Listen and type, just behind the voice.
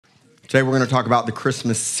Today we're going to talk about the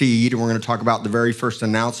Christmas seed, and we're going to talk about the very first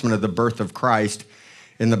announcement of the birth of Christ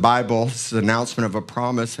in the Bible. This is an announcement of a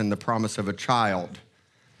promise and the promise of a child.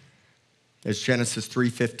 It's Genesis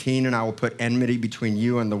 3:15, and I will put enmity between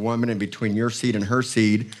you and the woman and between your seed and her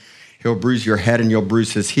seed. He'll bruise your head and you'll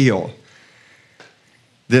bruise his heel.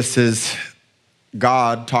 This is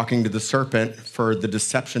God talking to the serpent for the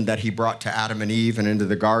deception that he brought to Adam and Eve and into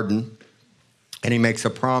the garden. And he makes a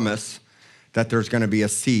promise that there's going to be a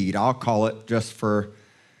seed. I'll call it, just for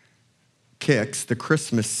kicks, the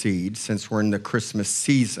Christmas seed, since we're in the Christmas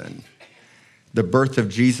season. The birth of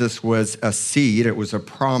Jesus was a seed. It was a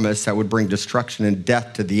promise that would bring destruction and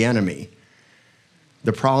death to the enemy.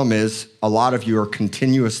 The problem is, a lot of you are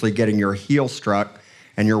continuously getting your heel struck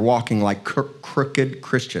and you're walking like crooked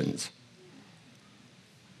Christians.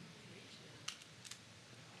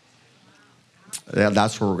 Yeah,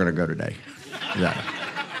 that's where we're going to go today. Yeah.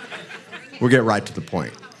 We'll get right to the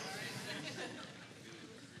point.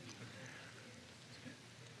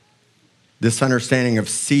 This understanding of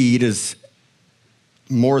seed is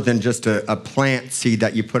more than just a plant seed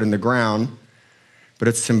that you put in the ground, but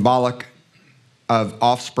it's symbolic of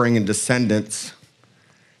offspring and descendants.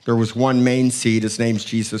 There was one main seed, his name's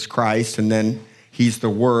Jesus Christ, and then he's the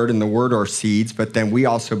Word, and the Word are seeds, but then we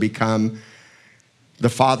also become the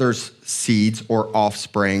Father's seeds or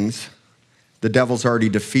offsprings. The devil's already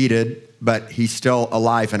defeated, but he's still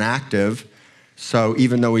alive and active. So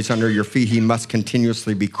even though he's under your feet, he must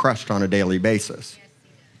continuously be crushed on a daily basis.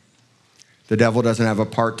 The devil doesn't have a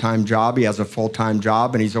part-time job. He has a full-time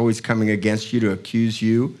job, and he's always coming against you to accuse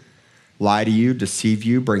you, lie to you, deceive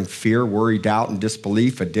you, bring fear, worry, doubt, and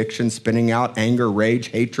disbelief, addiction, spinning out, anger, rage,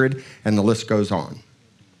 hatred, and the list goes on.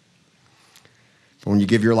 But when you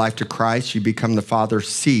give your life to Christ, you become the Father's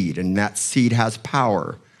seed, and that seed has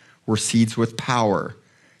power. We're seeds with power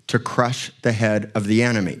to crush the head of the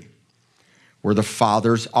enemy. We're the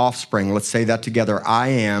Father's offspring. Let's say that together. I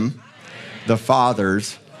am the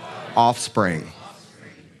Father's offspring,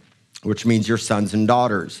 which means you're sons and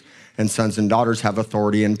daughters. And sons and daughters have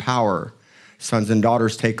authority and power. Sons and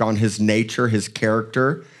daughters take on his nature, his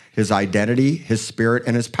character, his identity, his spirit,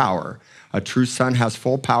 and his power. A true son has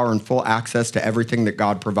full power and full access to everything that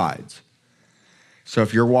God provides. So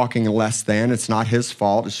if you're walking less than, it's not his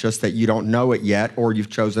fault. It's just that you don't know it yet, or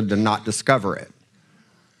you've chosen to not discover it.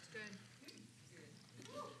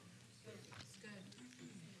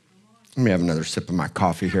 Let me have another sip of my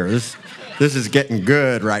coffee here. This is getting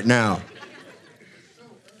good right now.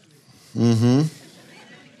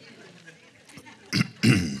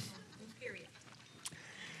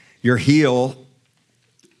 Your heel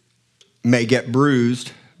may get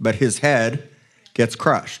bruised, but his head gets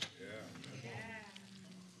crushed.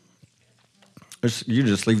 You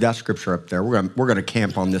just leave that scripture up there. We're going to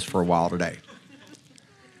camp on this for a while today.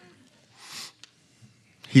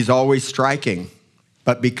 He's always striking,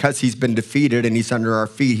 but because he's been defeated and he's under our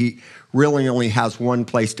feet, he really only has one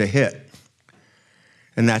place to hit,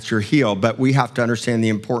 and that's your heel. But we have to understand the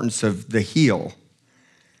importance of the heel.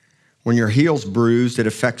 When your heel's bruised, it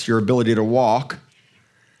affects your ability to walk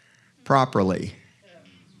properly.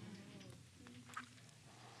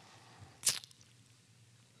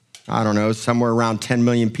 I don't know, somewhere around 10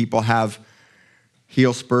 million people have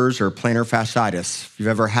heel spurs or plantar fasciitis. If you've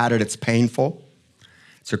ever had it, it's painful.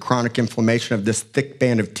 It's a chronic inflammation of this thick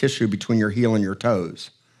band of tissue between your heel and your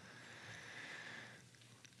toes.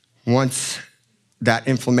 Once that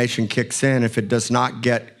inflammation kicks in, if it does not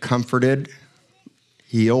get comforted,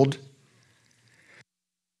 healed,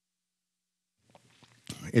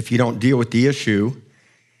 if you don't deal with the issue,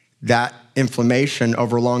 that inflammation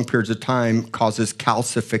over long periods of time causes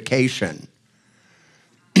calcification.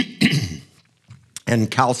 And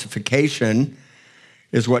calcification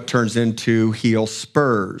is what turns into heel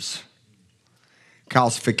spurs.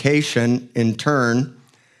 Calcification, in turn,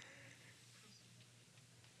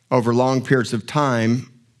 over long periods of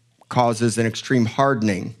time, causes an extreme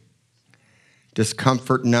hardening,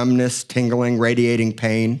 discomfort, numbness, tingling, radiating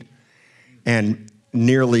pain, and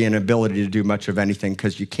nearly inability to do much of anything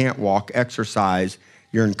because you can't walk, exercise.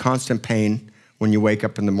 You're in constant pain when you wake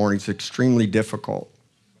up in the morning. It's extremely difficult.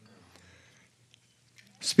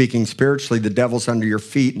 Speaking spiritually, the devil's under your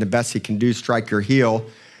feet, and the best he can do is strike your heel,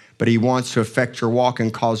 but he wants to affect your walk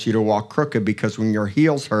and cause you to walk crooked, because when your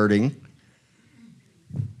heel's hurting,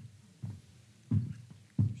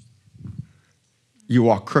 you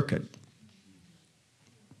walk crooked.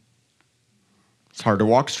 It's hard to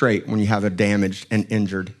walk straight when you have a damaged and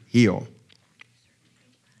injured heel.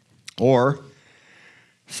 Or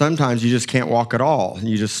sometimes you just can't walk at all, and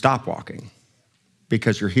you just stop walking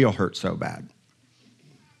because your heel hurts so bad.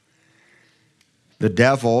 The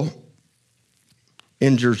devil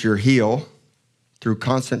injures your heel through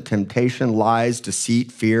constant temptation, lies,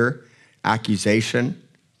 deceit, fear, accusation,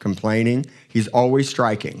 complaining. He's always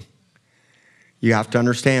striking. You have to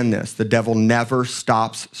understand this. The devil never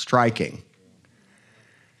stops striking.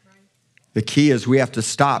 The key is we have to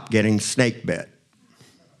stop getting snake bit.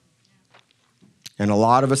 And a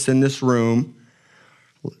lot of us in this room,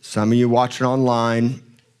 some of you watching online,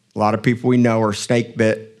 a lot of people we know are snake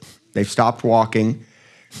bit. They've stopped walking.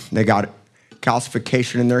 They got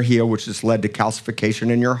calcification in their heel, which has led to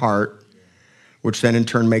calcification in your heart, which then in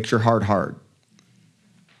turn makes your heart hard.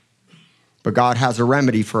 But God has a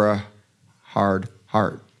remedy for a hard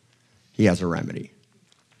heart. He has a remedy.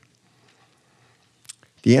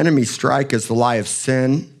 The enemy's strike is the lie of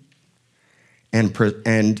sin and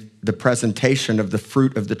the presentation of the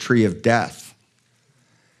fruit of the tree of death.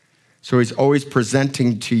 So he's always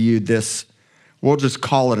presenting to you this, we'll just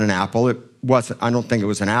call it an apple. It wasn't, I don't think it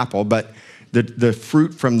was an apple, but the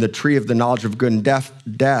fruit from the tree of the knowledge of good and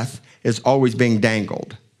death is always being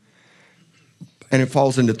dangled. And it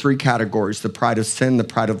falls into three categories: the pride of sin, the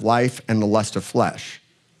pride of life, and the lust of flesh.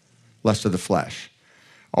 Lust of the flesh.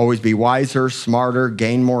 Always be wiser, smarter,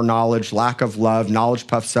 gain more knowledge, lack of love. Knowledge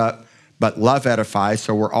puffs up, but love edifies.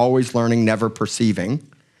 So we're always learning, never perceiving,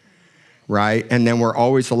 right? And then we're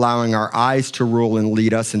always allowing our eyes to rule and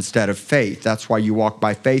lead us instead of faith. That's why you walk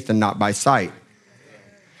by faith and not by sight.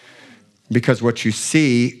 Because what you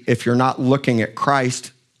see, if you're not looking at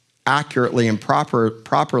Christ accurately and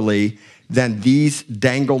properly, then these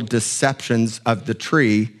dangled deceptions of the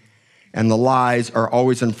tree and the lies are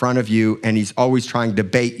always in front of you, and he's always trying to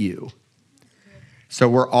bait you. So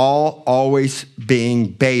we're all always being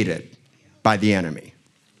baited by the enemy.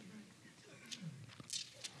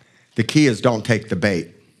 The key is don't take the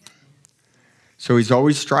bait. So he's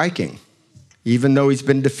always striking. Even though he's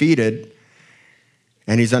been defeated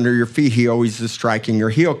and he's under your feet, he always is striking your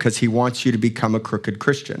heel because he wants you to become a crooked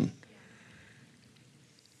Christian.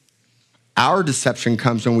 Our deception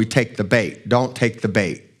comes when we take the bait. Don't take the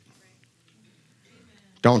bait.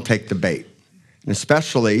 Don't take the bait. And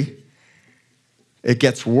especially, it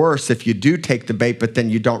gets worse if you do take the bait, but then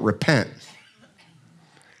you don't repent.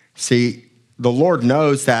 See, the Lord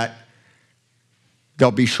knows that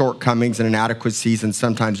there'll be shortcomings and inadequacies, and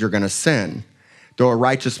sometimes you're going to sin. Though a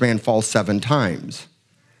righteous man falls 7 times,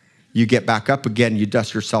 you get back up again, you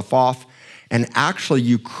dust yourself off, and actually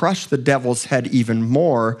you crush the devil's head even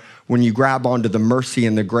more when you grab onto the mercy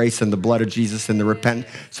and the grace and the blood of Jesus and the repentance.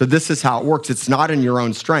 So this is how it works. It's not in your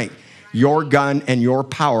own strength. Your gun and your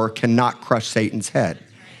power cannot crush Satan's head.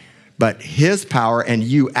 But his power and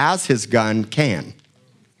you as his gun can.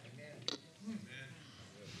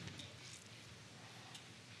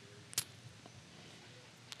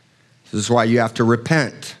 This is why you have to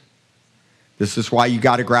repent. This is why you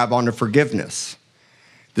got to grab onto forgiveness.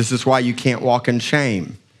 This is why you can't walk in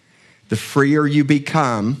shame. The freer you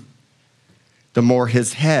become, the more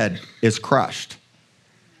his head is crushed.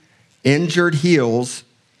 Injured heels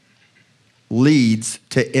leads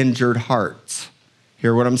to injured hearts.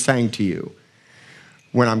 Hear what I'm saying to you.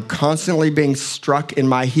 When I'm constantly being struck in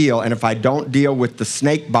my heel, and if I don't deal with the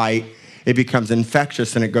snake bite, it becomes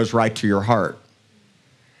infectious and it goes right to your heart.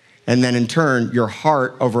 And then in turn, your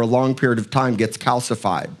heart over a long period of time gets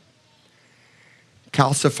calcified.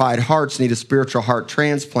 Calcified hearts need a spiritual heart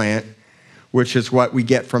transplant, which is what we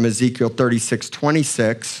get from Ezekiel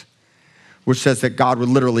 36:26, which says that God would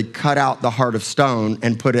literally cut out the heart of stone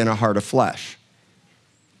and put in a heart of flesh.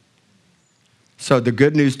 So the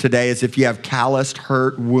good news today is if you have calloused,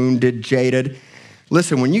 hurt, wounded, jaded,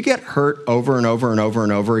 listen, when you get hurt over and over and over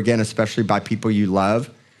and over again, especially by people you love,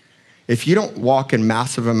 if you don't walk in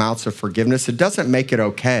massive amounts of forgiveness, it doesn't make it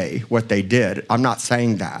okay what they did. I'm not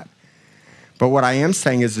saying that. But what I am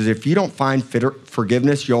saying is if you don't find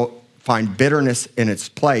forgiveness, you'll find bitterness in its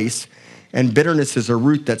place. And bitterness is a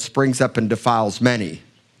root that springs up and defiles many.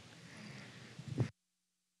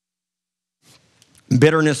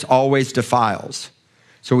 Bitterness always defiles.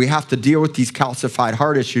 So we have to deal with these calcified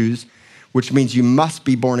heart issues, which means you must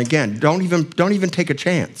be born again. Don't even take a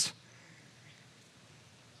chance.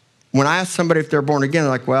 When I ask somebody if they're born again,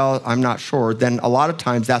 they're like, well, I'm not sure. Then a lot of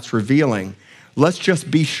times that's revealing. Let's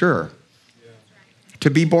just be sure. To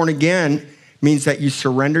be born again means that you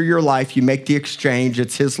surrender your life, you make the exchange.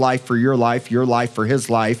 It's his life for your life for his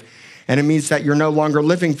life. And it means that you're no longer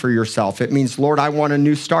living for yourself. It means, Lord, I want a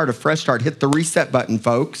new start, a fresh start. Hit the reset button,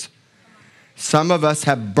 folks. Some of us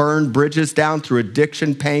have burned bridges down through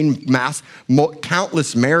addiction, pain,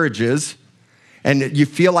 countless marriages, and you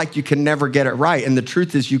feel like you can never get it right. And the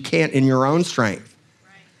truth is you can't in your own strength.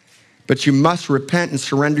 But you must repent and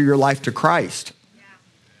surrender your life to Christ.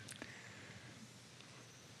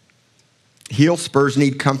 Heel spurs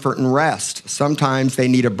need comfort and rest. Sometimes they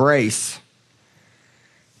need a brace,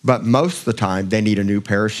 but most of the time they need a new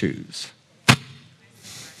pair of shoes.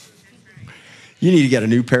 You need to get a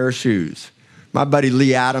new pair of shoes. My buddy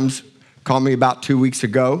Lee Adams called me about 2 weeks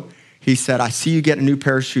ago. He said, I see you get a new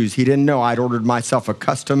pair of shoes. He didn't know I'd ordered myself a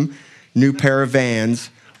custom new pair of Vans,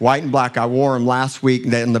 white and black. I wore them last week,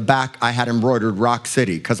 and in the back I had embroidered Rock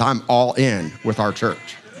City because I'm all in with our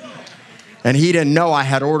church. And he didn't know I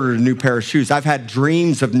had ordered a new pair of shoes. I've had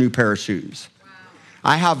dreams of new pair of shoes.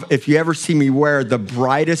 I have, if you ever see me wear the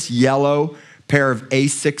brightest yellow pair of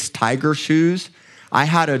A6 Tiger shoes, I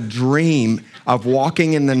had a dream of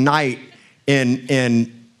walking in the night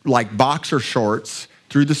in like boxer shorts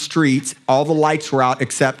through the streets. All the lights were out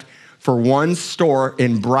except for one store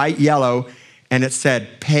in bright yellow, and it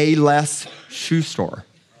said, Pay Less Shoe Store.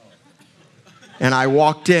 And I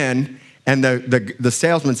walked in, and the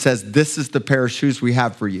salesman says, this is the pair of shoes we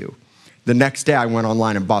have for you. The next day, I went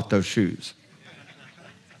online and bought those shoes.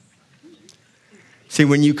 See,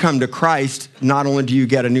 when you come to Christ, not only do you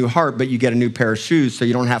get a new heart, but you get a new pair of shoes, so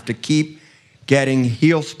you don't have to keep getting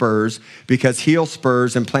heel spurs, because heel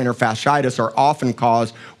spurs and plantar fasciitis are often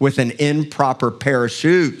caused with an improper pair of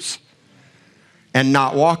shoes and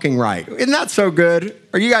not walking right. Isn't that so good?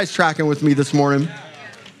 Are you guys tracking with me this morning?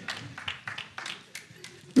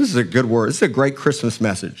 This is a good word. This is a great Christmas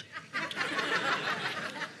message.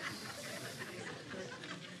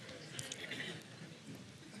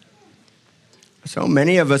 So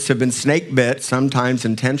many of us have been snake bit, sometimes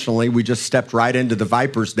intentionally. We just stepped right into the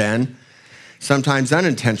viper's den, sometimes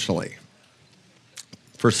unintentionally.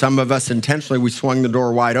 For some of us, intentionally, we swung the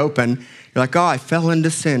door wide open. You're like, oh, I fell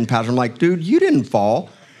into sin, Pastor. I'm like, dude, you didn't fall.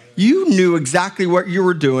 You knew exactly what you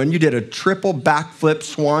were doing. You did a triple backflip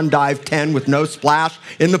swan dive 10 with no splash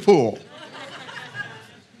in the pool.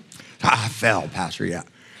 I fell, Pastor, yeah.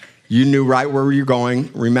 You knew right where you're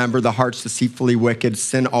going. Remember, the heart's deceitfully wicked.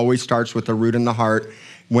 Sin always starts with the root in the heart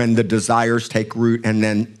when the desires take root and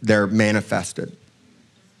then they're manifested.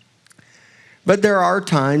 But there are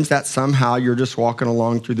times that somehow you're just walking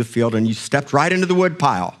along through the field and you stepped right into the wood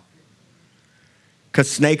pile. Because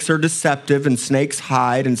snakes are deceptive and snakes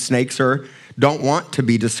hide and snakes don't want to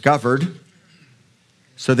be discovered.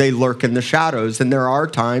 So they lurk in the shadows. And there are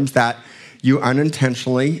times that you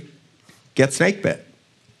unintentionally get snake bit.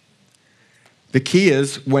 The key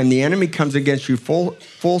is when the enemy comes against you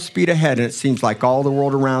full speed ahead and it seems like all the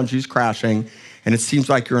world around you is crashing and it seems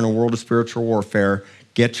like you're in a world of spiritual warfare,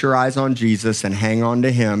 get your eyes on Jesus and hang on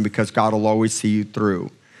to him, because God will always see you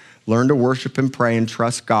through. Learn to worship and pray and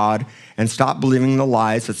trust God and stop believing the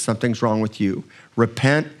lies that something's wrong with you.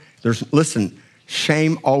 Repent. Listen,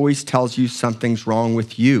 shame always tells you something's wrong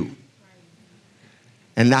with you.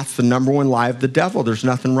 And that's the number one lie of the devil. There's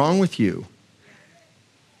nothing wrong with you.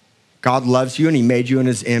 God loves you and he made you in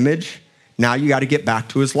his image. Now you got to get back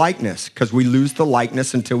to his likeness, because we lose the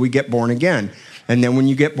likeness until we get born again. And then when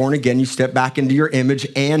you get born again, you step back into your image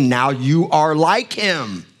and now you are like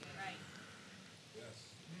him.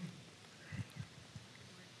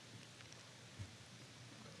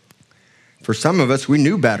 For some of us, we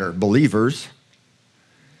knew better, believers,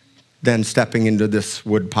 than stepping into this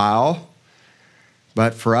wood pile.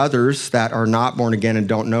 But for others that are not born again and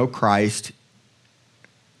don't know Christ,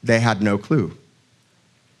 they had no clue.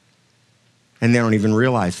 And they don't even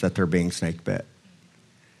realize that they're being snake bit.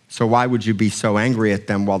 So why would you be so angry at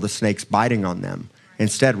them while the snake's biting on them?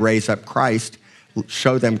 Instead, raise up Christ,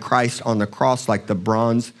 show them Christ on the cross like the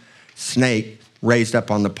bronze snake raised up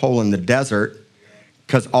on the pole in the desert,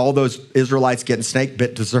 because all those Israelites getting snake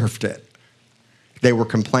bit deserved it. They were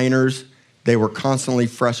complainers. They were constantly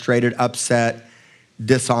frustrated, upset,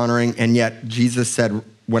 dishonoring, and yet Jesus said,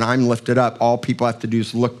 when I'm lifted up, all people have to do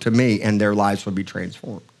is look to me and their lives will be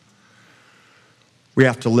transformed. We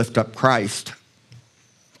have to lift up Christ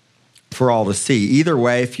for all to see. Either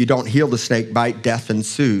way, if you don't heal the snake bite, death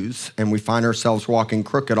ensues, and we find ourselves walking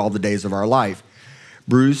crooked all the days of our life.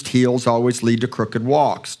 Bruised heels always lead to crooked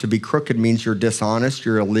walks. To be crooked means you're dishonest,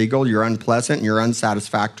 you're illegal, you're unpleasant, and you're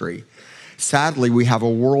unsatisfactory. Sadly, we have a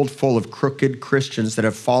world full of crooked Christians that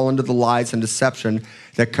have fallen to the lies and deception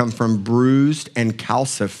that come from bruised and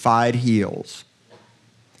calcified heels.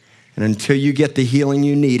 And until you get the healing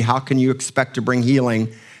you need, how can you expect to bring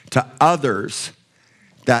healing to others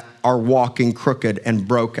that are walking crooked and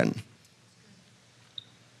broken?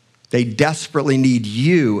 They desperately need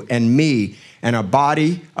you and me and a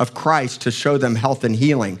body of Christ to show them health and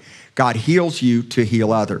healing. God heals you to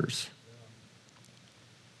heal others.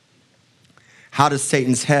 How does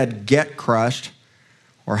Satan's head get crushed?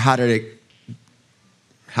 Or how did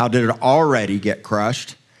it already get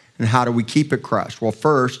crushed? And how do we keep it crushed? Well,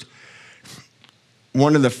 first,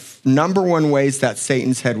 one of the number one ways that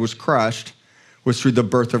Satan's head was crushed was through the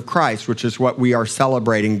birth of Christ, which is what we are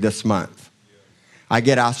celebrating this month. I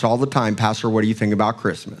get asked all the time, Pastor, what do you think about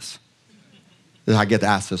Christmas? I get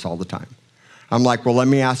asked this all the time. I'm like, well, let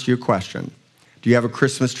me ask you a question. Do you have a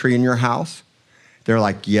Christmas tree in your house? They're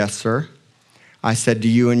like, yes, sir. I said, do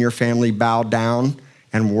you and your family bow down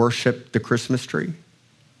and worship the Christmas tree?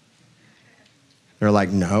 They're like,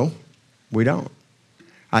 no, we don't.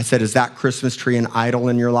 I said, is that Christmas tree an idol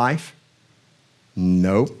in your life?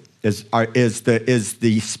 Nope. Is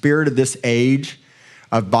the spirit of this age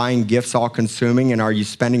of buying gifts all consuming, and are you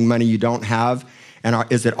spending money you don't have? And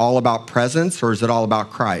is it all about presents, or is it all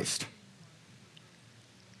about Christ?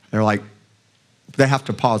 They're like, they have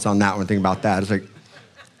to pause on that one, think about that. It's like,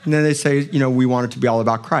 and then they say, we want it to be all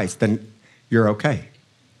about Christ. Then you're okay.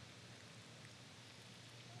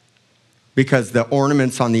 Because the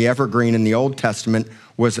ornaments on the evergreen in the Old Testament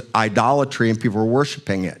was idolatry and people were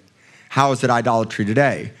worshiping it. How is it idolatry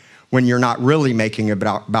today? When you're not really making it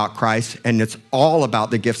about Christ and it's all about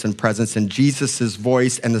the gifts and presents, and Jesus'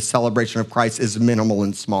 voice and the celebration of Christ is minimal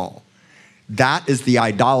and small. That is the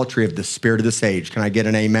idolatry of the spirit of this age. Can I get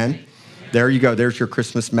an amen? There you go. There's your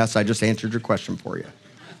Christmas mess. I just answered your question for you.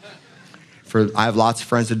 I have lots of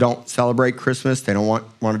friends that don't celebrate Christmas. They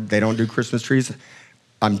don't do Christmas trees.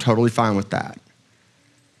 I'm totally fine with that.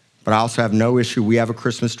 But I also have no issue. We have a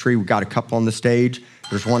Christmas tree. We got a couple on the stage.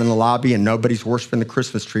 There's one in the lobby, and nobody's worshiping the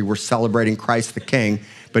Christmas tree. We're celebrating Christ the King.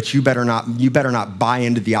 But you better not buy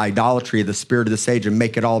into the idolatry of the spirit of this age and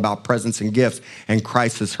make it all about presents and gifts, and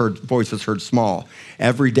Christ's voice is heard small.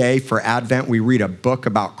 Every day for Advent, we read a book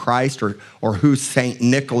about Christ or who St.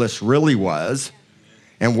 Nicholas really was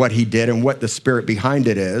and what he did and what the spirit behind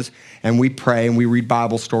it is. And we pray and we read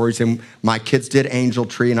Bible stories. And my kids did Angel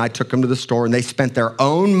Tree, and I took them to the store, and they spent their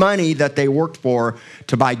own money that they worked for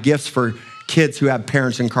to buy gifts for kids who have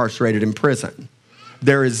parents incarcerated in prison.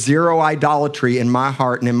 There is zero idolatry in my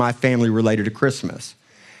heart and in my family related to Christmas.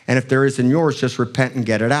 And if there is in yours, just repent and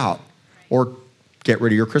get it out. Or get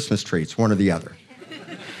rid of your Christmas tree. It's one or the other.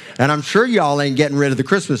 And I'm sure y'all ain't getting rid of the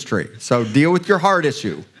Christmas tree. So deal with your heart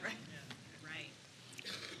issue.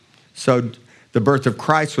 So the birth of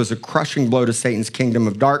Christ was a crushing blow to Satan's kingdom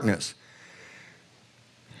of darkness.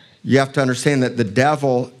 You have to understand that the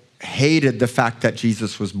devil hated the fact that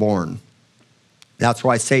Jesus was born. That's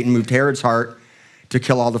why Satan moved Herod's heart to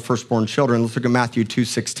kill all the firstborn children. Let's look at Matthew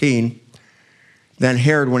 2:16. Then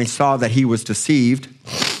Herod, when he saw that he was deceived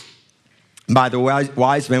by the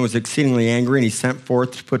wise men, was exceedingly angry, and he sent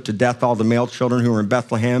forth to put to death all the male children who were in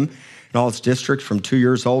Bethlehem and all its districts from 2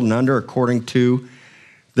 years old and under, according to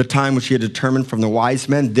the time which he had determined from the wise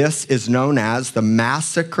men. This is known as the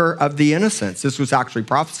massacre of the innocents. This was actually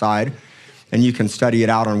prophesied, and you can study it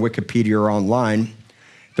out on Wikipedia or online.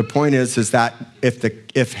 The point is that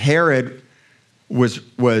if Herod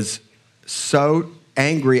was so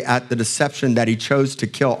angry at the deception that he chose to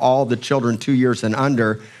kill all the children 2 years and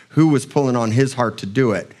under, who was pulling on his heart to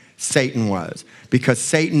do it? Satan was. Because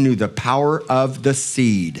Satan knew the power of the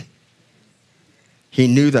seed. He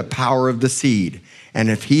knew the power of the seed. And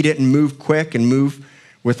if he didn't move quick and move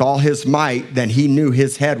with all his might, then he knew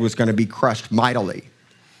his head was going to be crushed mightily.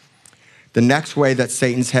 The next way that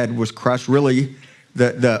Satan's head was crushed, really,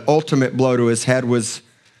 the ultimate blow to his head was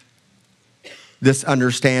this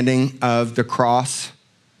understanding of the cross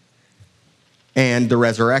and the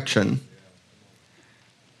resurrection.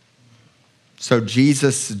 So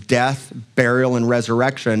Jesus' death, burial, and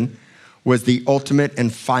resurrection was the ultimate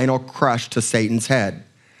and final crush to Satan's head.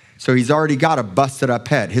 So he's already got a busted up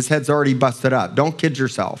head. His head's already busted up. Don't kid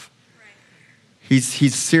yourself.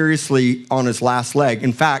 He's seriously on his last leg.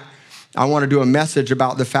 In fact, I want to do a message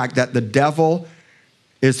about the fact that the devil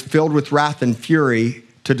is filled with wrath and fury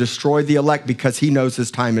to destroy the elect because he knows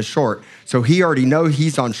his time is short. So he already knows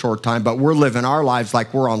he's on short time, but we're living our lives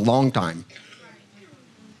like we're on long time.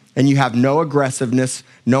 And you have no aggressiveness,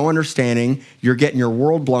 no understanding. You're getting your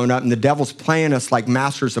world blown up, and the devil's playing us like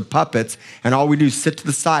masters of puppets, and all we do is sit to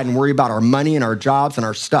the side and worry about our money and our jobs and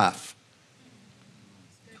our stuff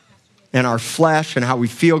and our flesh and how we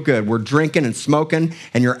feel good. We're drinking and smoking,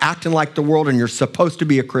 and you're acting like the world, and you're supposed to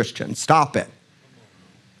be a Christian. Stop it.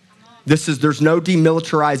 There's no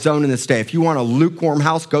demilitarized zone in this day. If you want a lukewarm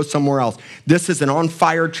house, go somewhere else. This is an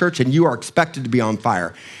on-fire church, and you are expected to be on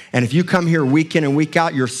fire. And if you come here week in and week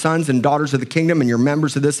out, you're sons and daughters of the kingdom, and you're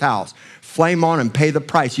members of this house. Flame on and pay the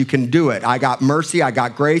price. You can do it. I got mercy, I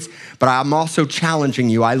got grace, but I'm also challenging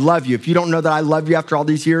you. I love you. If you don't know that I love you after all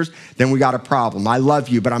these years, then we got a problem. I love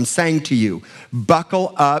you, but I'm saying to you,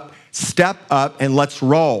 buckle up, step up, and let's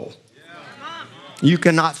roll. You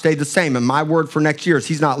cannot stay the same. And my word for next year is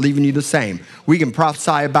he's not leaving you the same. We can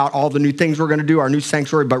prophesy about all the new things we're going to do, our new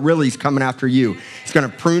sanctuary, but really he's coming after you. He's going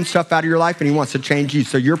to prune stuff out of your life and he wants to change you.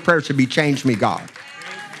 So your prayer should be, change me, God.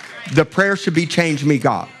 The prayer should be, change me,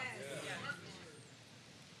 God.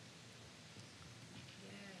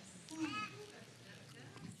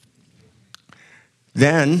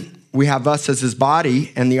 Then we have us as his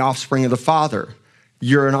body and the offspring of the Father.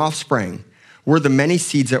 You're an offspring. We're the many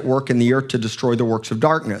seeds at work in the earth to destroy the works of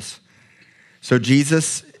darkness. So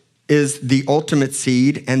Jesus is the ultimate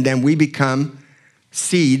seed, and then we become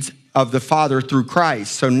seeds of the Father through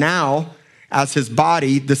Christ. So now, as his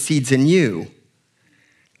body, the seed's in you.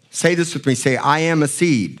 Say this with me. Say, I am a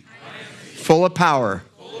seed, full of power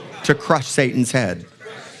to crush Satan's head.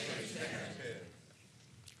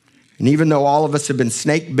 And even though all of us have been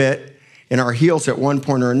snake bit in our heels at one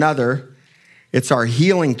point or another, it's our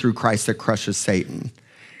healing through Christ that crushes Satan.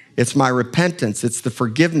 It's my repentance. It's the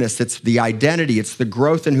forgiveness. It's the identity. It's the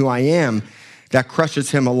growth in who I am that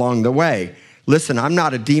crushes him along the way. Listen, I'm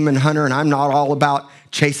not a demon hunter and I'm not all about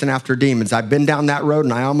chasing after demons. I've been down that road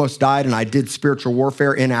and I almost died and I did spiritual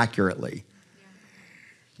warfare inaccurately.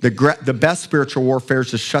 The best spiritual warfare is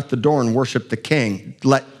to shut the door and worship the king.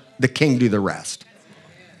 Let the king do the rest.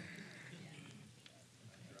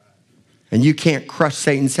 And you can't crush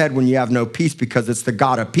Satan's head when you have no peace, because it's the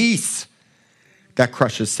God of peace that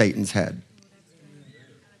crushes Satan's head.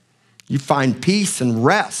 You find peace and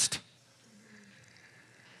rest.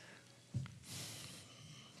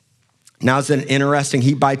 Now, isn't it interesting?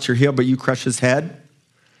 He bites your heel, but you crush his head.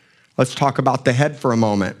 Let's talk about the head for a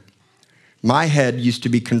moment. My head used to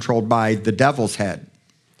be controlled by the devil's head.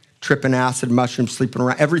 Tripping acid, mushrooms, sleeping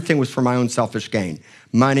around. Everything was for my own selfish gain.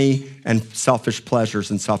 Money and selfish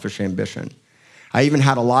pleasures and selfish ambition. I even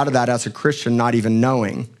had a lot of that as a Christian, not even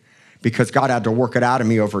knowing, because God had to work it out of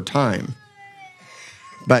me over time.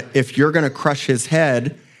 But if you're going to crush his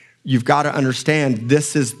head, you've got to understand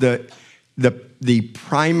this is the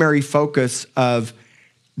primary focus of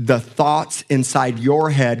the thoughts inside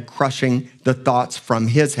your head crushing the thoughts from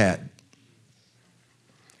his head.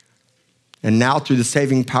 And now through the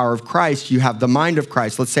saving power of Christ, you have the mind of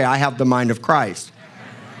Christ. Let's say I have the mind of Christ.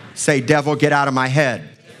 Say, devil, get out of my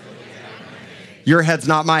head. Your head's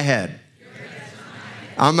not my head.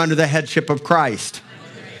 I'm under the headship of Christ.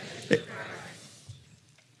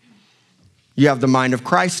 You have the mind of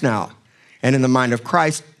Christ now. And in the mind of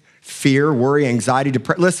Christ, fear, worry, anxiety,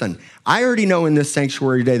 depression. Listen, I already know in this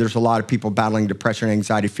sanctuary today, there's a lot of people battling depression,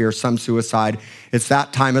 anxiety, fear, some suicide. It's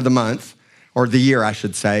that time of the month. Or the year, I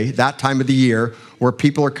should say, that time of the year where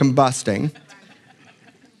people are combusting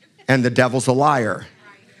and the devil's a liar.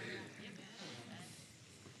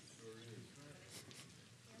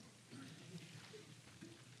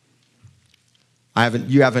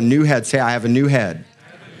 You have a new head. Say, I have a new head.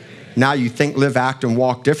 Now you think, live, act, and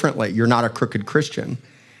walk differently. You're not a crooked Christian.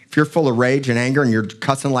 If you're full of rage and anger and you're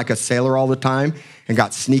cussing like a sailor all the time and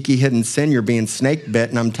got sneaky hidden sin, you're being snake bit,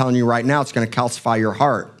 and I'm telling you right now, it's going to calcify your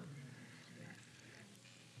heart.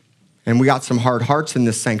 And we got some hard hearts in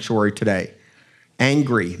this sanctuary today.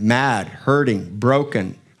 Angry, mad, hurting,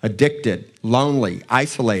 broken, addicted, lonely,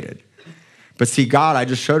 isolated. But see, God, I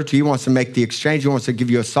just showed it to you. He wants to make the exchange. He wants to give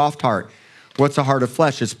you a soft heart. What's a heart of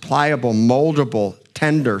flesh? It's pliable, moldable,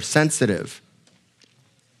 tender, sensitive.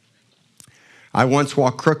 I once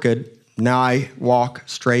walked crooked. Now I walk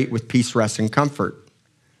straight with peace, rest, and comfort.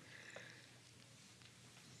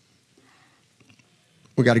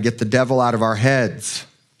 We got to get the devil out of our heads.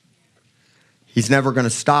 He's never going to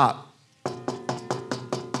stop.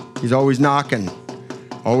 He's always knocking,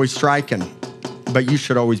 always striking, but you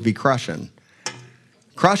should always be crushing.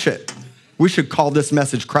 Crush it. We should call this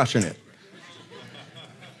message Crushing It.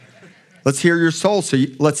 Let's hear your soul.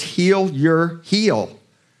 Let's heal your heel.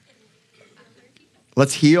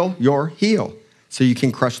 Let's heal your heel so you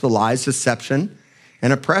can crush the lies, deception,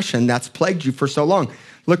 and oppression that's plagued you for so long.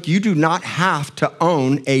 Look, you do not have to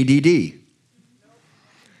own ADD.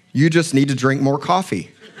 You just need to drink more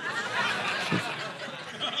coffee.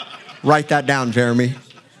 Write that down, Jeremy.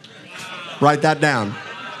 Write that down.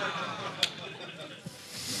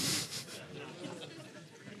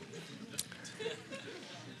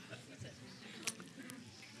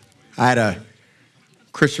 I had a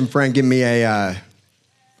Christian friend give me a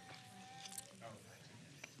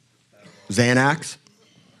Xanax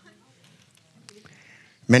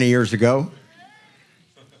many years ago.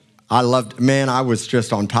 I was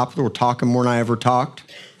just on top of the world, talking more than I ever talked.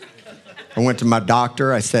 I went to my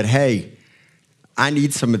doctor. I said, hey, I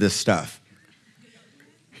need some of this stuff.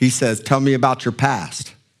 He says, tell me about your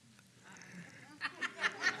past.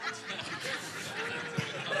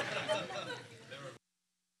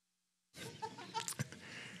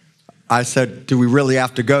 I said, do we really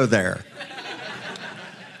have to go there?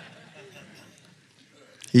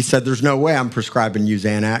 He said, there's no way I'm prescribing you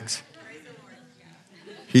Xanax.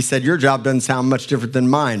 He said, your job doesn't sound much different than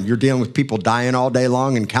mine. You're dealing with people dying all day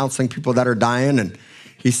long and counseling people that are dying. And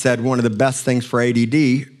he said, one of the best things for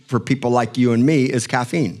ADD for people like you and me is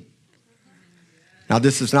caffeine. Now,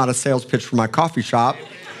 this is not a sales pitch for my coffee shop,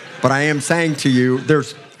 but I am saying to you,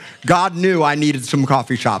 God knew I needed some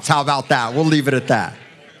coffee shops. How about that? We'll leave it at that.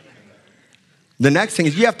 The next thing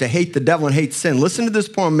is you have to hate the devil and hate sin. Listen to this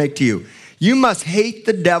point I'll make to you. You must hate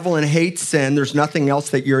the devil and hate sin. There's nothing else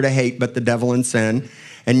that you're to hate but the devil and sin.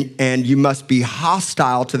 And you must be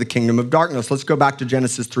hostile to the kingdom of darkness. Let's go back to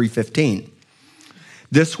Genesis 3:15.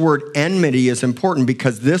 This word enmity is important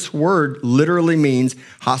because this word literally means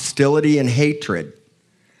hostility and hatred.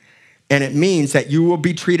 And it means that you will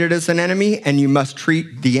be treated as an enemy and you must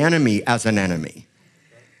treat the enemy as an enemy.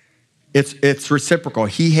 It's reciprocal.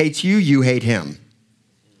 He hates you, you hate him.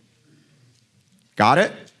 Got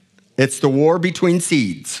it? It's the war between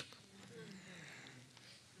seeds.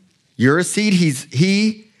 You're a seed,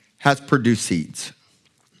 he has produced seeds.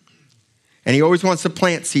 And he always wants to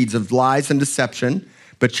plant seeds of lies and deception,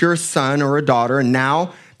 but you're a son or a daughter, and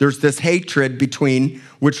now there's this hatred between,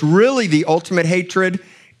 which really the ultimate hatred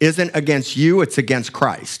isn't against you, it's against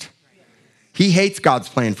Christ. He hates God's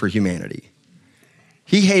plan for humanity.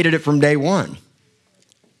 He hated it from day one.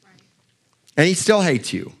 And he still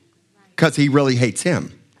hates you because he really hates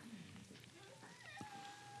him.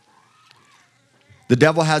 The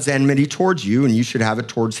devil has enmity towards you, and you should have it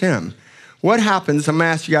towards him. What happens, I'm going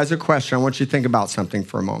to ask you guys a question. I want you to think about something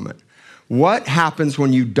for a moment. What happens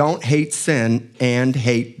when you don't hate sin and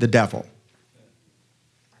hate the devil?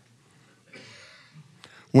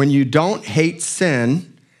 When you don't hate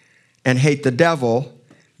sin and hate the devil,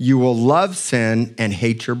 you will love sin and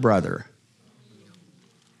hate your brother.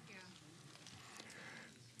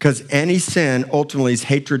 Because any sin ultimately is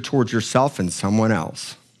hatred towards yourself and someone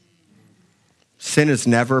else. Sin is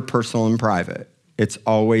never personal and private. It's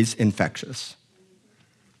always infectious.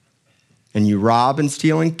 And you rob and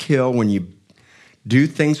steal and kill when you do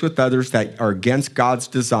things with others that are against God's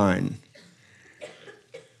design.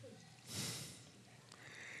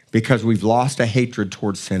 Because we've lost a hatred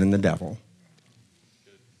towards sin and the devil.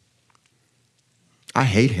 I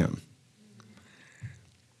hate him.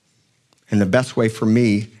 And the best way for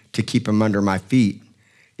me to keep him under my feet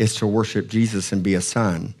is to worship Jesus and be a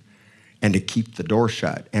son and to keep the door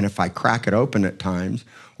shut. And if I crack it open at times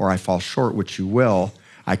or I fall short, which you will,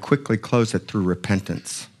 I quickly close it through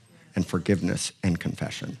repentance and forgiveness and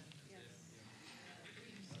confession.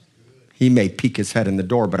 He may peek his head in the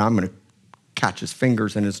door, but I'm going to catch his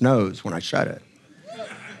fingers and his nose when I shut it.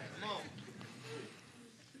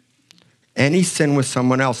 Any sin with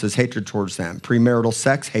someone else is hatred towards them. Premarital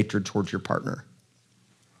sex, hatred towards your partner.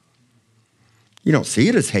 You don't see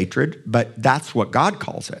it as hatred, but that's what God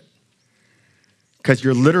calls it. Because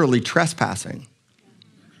you're literally trespassing.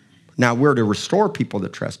 Now, we're to restore people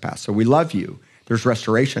that trespass, so we love you. There's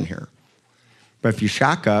restoration here. But if you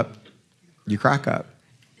shack up, you crack up.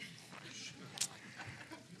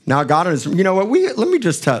 Now, God is, you know what, let me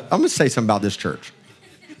just tell, I'm going to say something about this church.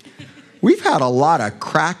 We've had a lot of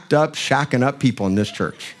cracked up, shacking up people in this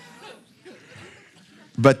church.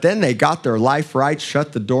 But then they got their life right,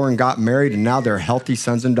 shut the door and got married, and now they're healthy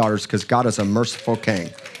sons and daughters because God is a merciful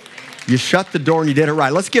king. You shut the door and you did it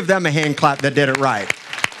right. Let's give them a hand clap that did it right.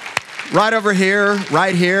 Right over here,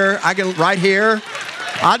 right here, right here.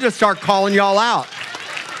 I'll just start calling y'all out.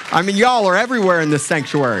 I mean, y'all are everywhere in this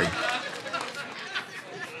sanctuary.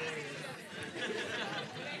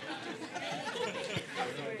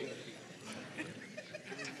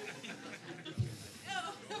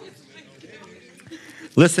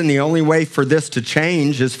 Listen, the only way for this to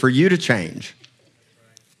change is for you to change.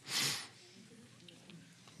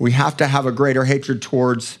 We have to have a greater hatred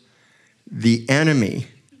towards the enemy,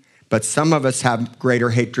 but some of us have greater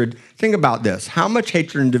hatred. Think about this. How much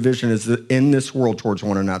hatred and division is in this world towards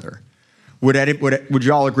one another? Would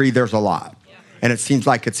you all agree there's a lot? And it seems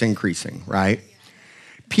like it's increasing, right?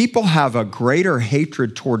 People have a greater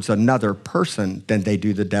hatred towards another person than they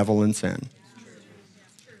do the devil and sin.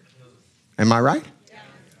 Am I right?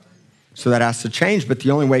 So that has to change, but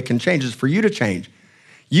the only way it can change is for you to change.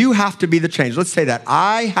 You have to be the change. Let's say that.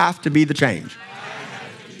 I have to be the change.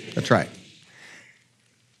 That's right.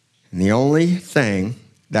 And the only thing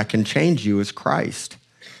that can change you is Christ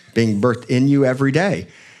being birthed in you every day.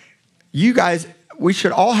 You guys, we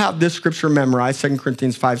should all have this scripture memorized, 2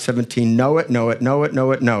 Corinthians 5:17. Know it, know it, know it,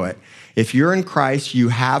 know it, know it. If you're in Christ, you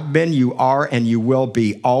have been, you are, and you will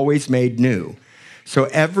be always made new. So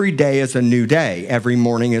every day is a new day. Every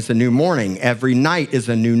morning is a new morning. Every night is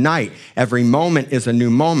a new night. Every moment is a new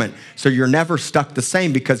moment. So you're never stuck the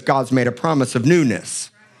same because God's made a promise of newness.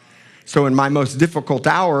 So in my most difficult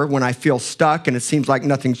hour, when I feel stuck and it seems like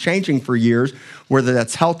nothing's changing for years, whether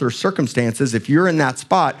that's health or circumstances, if you're in that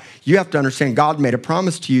spot, you have to understand God made a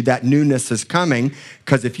promise to you that newness is coming.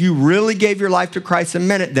 Because if you really gave your life to Christ and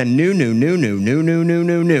meant it, then new.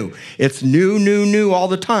 It's new all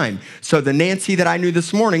the time. So the Nancy that I knew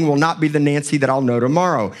this morning will not be the Nancy that I'll know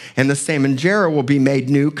tomorrow. And the Sam and Jarrah will be made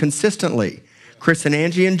new consistently. Chris and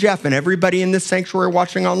Angie and Jeff and everybody in this sanctuary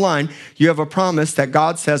watching online, you have a promise that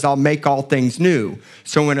God says, I'll make all things new.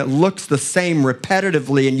 So when it looks the same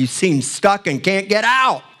repetitively and you seem stuck and can't get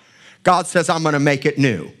out, God says, I'm going to make it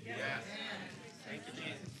new.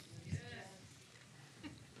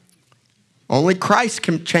 Only Christ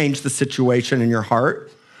can change the situation in your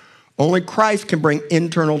heart. Only Christ can bring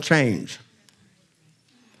internal change.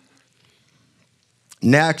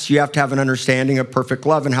 Next, you have to have an understanding of perfect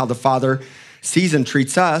love and how the Father sees and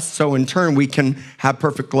treats us, so in turn we can have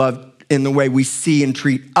perfect love in the way we see and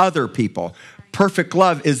treat other people. Perfect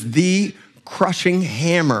love is the crushing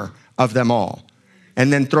hammer of them all.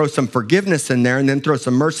 And then throw some forgiveness in there, and then throw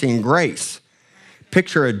some mercy and grace.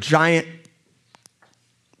 Picture a giant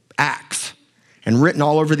axe, and written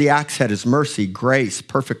all over the axe head is mercy, grace,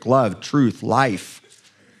 perfect love, truth, life,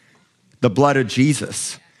 the blood of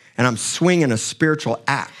Jesus. And I'm swinging a spiritual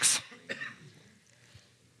axe.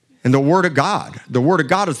 And the Word of God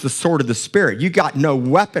is the sword of the Spirit. You got no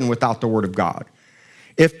weapon without the Word of God.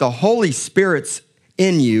 If the Holy Spirit's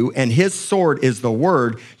in you and His sword is the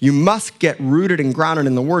Word, you must get rooted and grounded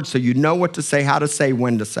in the Word so you know what to say, how to say,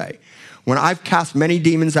 when to say. When I've cast many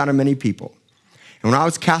demons out of many people, and when I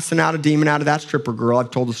was casting out a demon out of that stripper girl,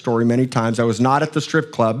 I've told the story many times. I was not at the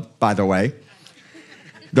strip club, by the way,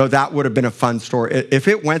 though that would have been a fun story. If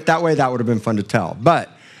it went that way, that would have been fun to tell.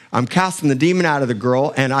 But I'm casting the demon out of the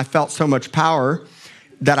girl, and I felt so much power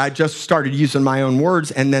that I just started using my own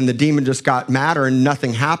words, and then the demon just got madder, and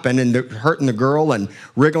nothing happened, and hurting the girl, and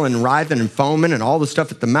wriggling and writhing and foaming, and all the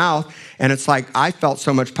stuff at the mouth. And it's like I felt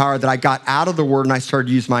so much power that I got out of the word, and I started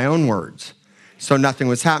to use my own words. So nothing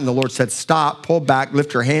was happening. The Lord said, stop, pull back,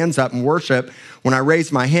 lift your hands up, and worship. When I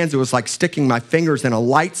raised my hands, it was like sticking my fingers in a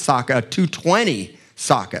light socket, a 220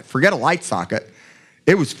 socket. Forget a light socket.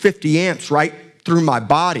 It was 50 amps right through my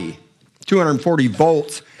body, 240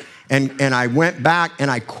 volts. And I went back and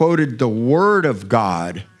I quoted the word of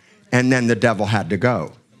God, and then the devil had to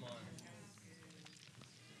go.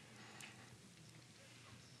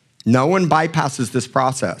 No one bypasses this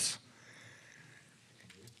process.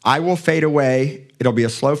 I will fade away. It'll be a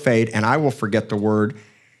slow fade, and I will forget the word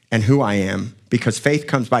and who I am, because faith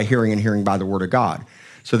comes by hearing, and hearing by the word of God.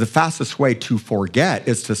 So the fastest way to forget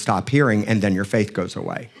is to stop hearing, and then your faith goes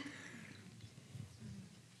away.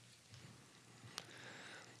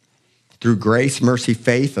 Through grace, mercy,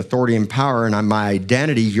 faith, authority, and power, and my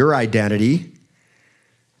identity, your identity,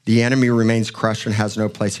 the enemy remains crushed and has no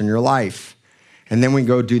place in your life. And then we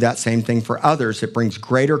go do that same thing for others. It brings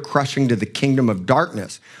greater crushing to the kingdom of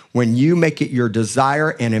darkness. When you make it your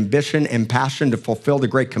desire and ambition and passion to fulfill the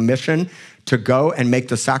Great Commission, to go and make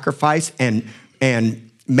the sacrifice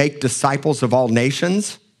and make disciples of all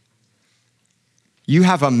nations, you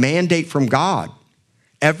have a mandate from God,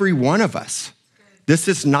 every one of us. This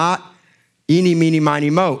is not eeny, meeny, miny,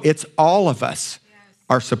 mo. It's all of us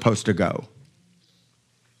are supposed to go.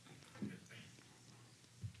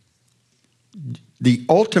 The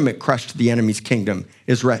ultimate crush to the enemy's kingdom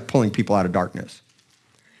is pulling people out of darkness.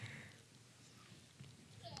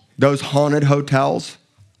 Those haunted hotels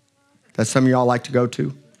that some of y'all like to go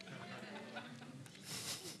to.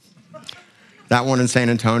 That one in San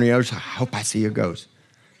Antonio, I hope I see a ghost.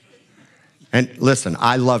 And listen,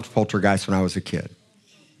 I loved poltergeists when I was a kid.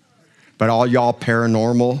 But all y'all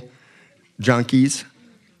paranormal junkies,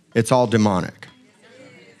 it's all demonic.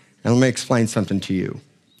 And let me explain something to you.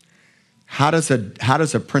 How does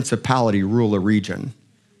a principality rule a region?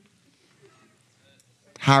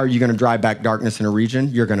 How are you going to drive back darkness in a region?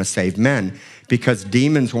 You're going to save men, because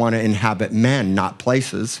demons want to inhabit men, not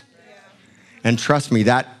places. And trust me,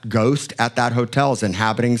 that ghost at that hotel is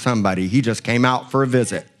inhabiting somebody. He just came out for a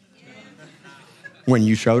visit when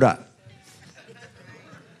you showed up.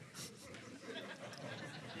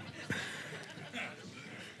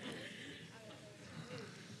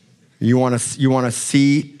 You want to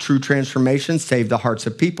see true transformation? Save the hearts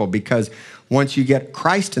of people, because once you get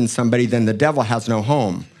Christ in somebody, then the devil has no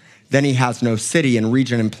home. Then he has no city and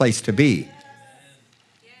region and place to be.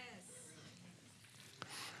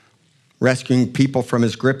 Rescuing people from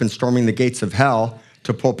his grip and storming the gates of hell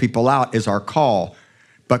to pull people out is our call.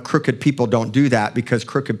 But crooked people don't do that because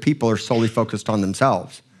crooked people are solely focused on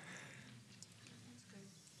themselves.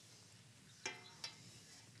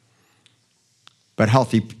 But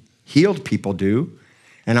healthy, healed people do.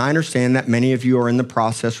 And I understand that many of you are in the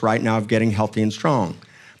process right now of getting healthy and strong.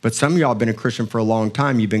 But some of y'all have been a Christian for a long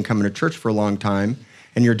time. You've been coming to church for a long time,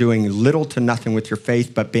 and you're doing little to nothing with your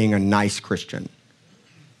faith but being a nice Christian.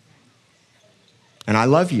 And I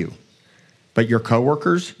love you. But your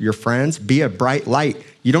coworkers, your friends, be a bright light.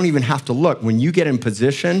 You don't even have to look. When you get in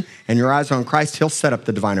position and your eyes on Christ, he'll set up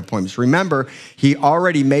the divine appointments. Remember, he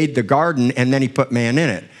already made the garden and then he put man in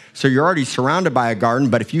it. So you're already surrounded by a garden,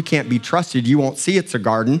 but if you can't be trusted, you won't see it's a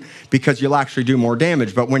garden because you'll actually do more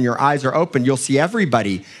damage. But when your eyes are open, you'll see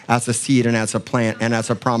everybody as a seed and as a plant and as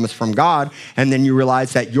a promise from God. And then you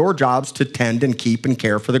realize that your job's to tend and keep and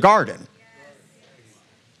care for the garden.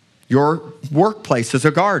 Your workplace is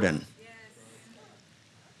a garden.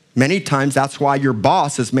 Many times that's why your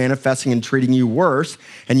boss is manifesting and treating you worse,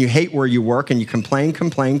 and you hate where you work, and you complain.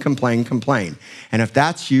 And if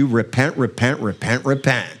that's you, repent.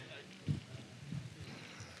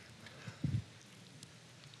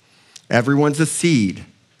 Everyone's a seed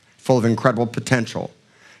full of incredible potential.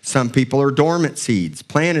 Some people are dormant seeds,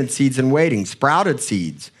 planted seeds in waiting, sprouted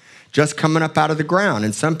seeds, just coming up out of the ground.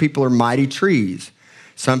 And some people are mighty trees.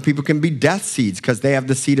 Some people can be death seeds because they have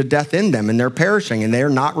the seed of death in them and they're perishing and they're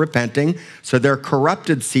not repenting. So they're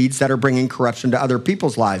corrupted seeds that are bringing corruption to other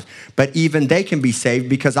people's lives. But even they can be saved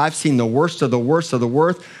because I've seen the worst of the worst of the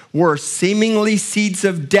worst seemingly seeds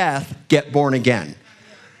of death get born again.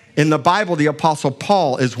 In the Bible, the Apostle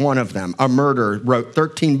Paul is one of them, a murderer, wrote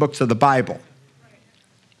 13 books of the Bible.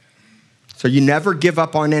 So you never give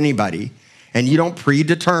up on anybody and you don't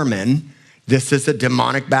predetermine this is a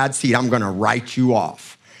demonic bad seed. I'm going to write you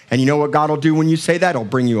off. And you know what God will do when you say that? He'll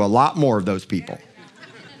bring you a lot more of those people.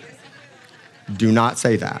 Do not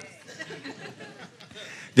say that.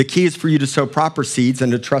 The key is for you to sow proper seeds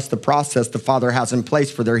and to trust the process the Father has in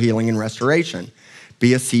place for their healing and restoration.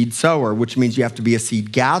 Be a seed sower, which means you have to be a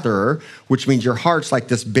seed gatherer, which means your heart's like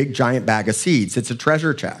this big giant bag of seeds. It's a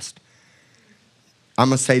treasure chest. I'm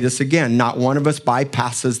going to say this again. Not one of us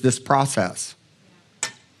bypasses this process.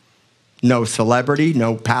 No celebrity,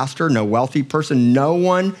 no pastor, no wealthy person. No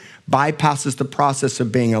one bypasses the process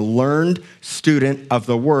of being a learned student of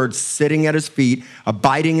the word, sitting at his feet,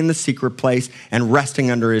 abiding in the secret place, and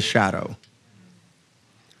resting under his shadow.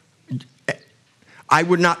 I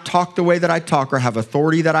would not talk the way that I talk or have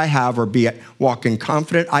authority that I have or walk in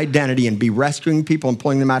confident identity and be rescuing people and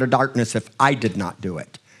pulling them out of darkness if I did not do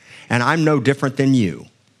it. And I'm no different than you.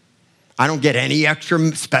 I don't get any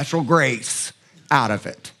extra special grace out of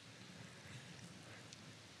it.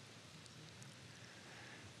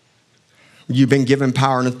 You've been given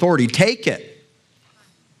power and authority. Take it.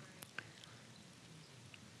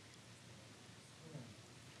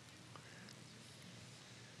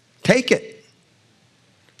 Take it.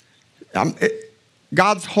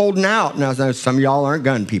 God's holding out. Now, some of y'all aren't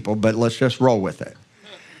gun people, but let's just roll with it.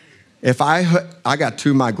 If I got two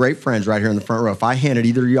of my great friends right here in the front row. If I handed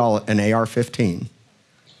either of y'all an AR-15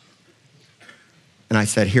 and I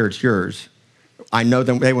said, here, it's yours. I know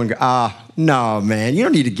them, they wouldn't go, no, man, you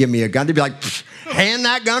don't need to give me a gun. They'd be like, hand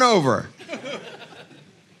that gun over.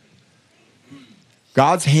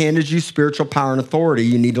 God's handed you spiritual power and authority.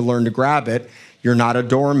 You need to learn to grab it. You're not a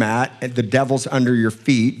doormat. The devil's under your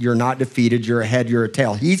feet. You're not defeated. You're a head, you're a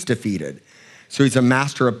tail. He's defeated. So he's a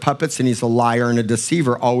master of puppets and he's a liar and a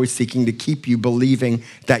deceiver, always seeking to keep you believing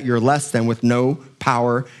that you're less than with no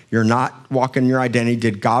power. You're not walking your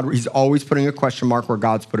identity. He's always putting a question mark where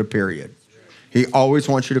God's put a period. He always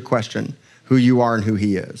wants you to question who you are and who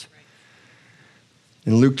he is.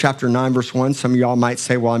 In Luke chapter 9, verse 1, some of y'all might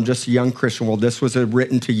say, well, I'm just a young Christian. Well, this was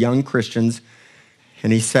written to young Christians.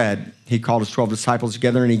 And he said, he called his 12 disciples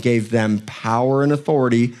together and he gave them power and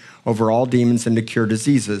authority over all demons and to cure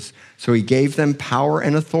diseases. So he gave them power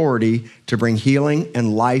and authority to bring healing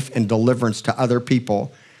and life and deliverance to other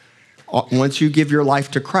people. Once you give your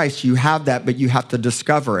life to Christ, you have that, but you have to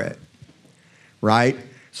discover it, right?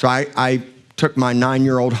 So I took my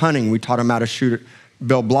 9-year-old hunting. We taught him how to shoot it.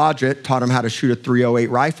 Bill Blodgett taught him how to shoot a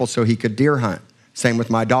 .308 rifle so he could deer hunt. Same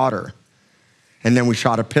with my daughter. And then we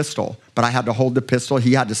shot a pistol. But I had to hold the pistol.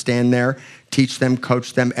 He had to stand there, teach them,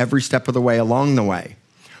 coach them every step of the way along the way.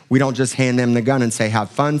 We don't just hand them the gun and say,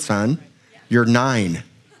 have fun, son. You're 9.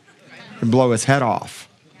 And blow his head off.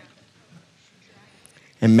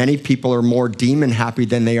 And many people are more demon happy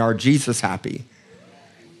than they are Jesus happy.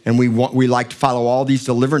 And we like to follow all these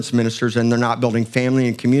deliverance ministers and they're not building family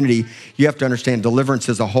and community. You have to understand deliverance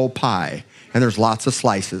is a whole pie. And there's lots of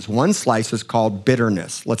slices. One slice is called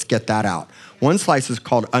bitterness. Let's get that out. One slice is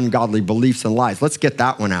called ungodly beliefs and lies. Let's get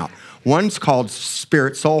that one out. One's called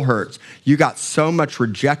spirit soul hurts. You got so much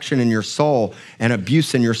rejection in your soul and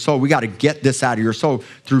abuse in your soul. We got to get this out of your soul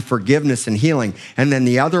through forgiveness and healing. And then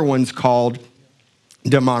the other one's called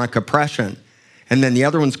demonic oppression. And then the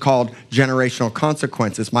other one's called generational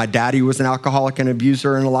consequences. My daddy was an alcoholic and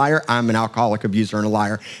abuser and a liar. I'm an alcoholic, abuser, and a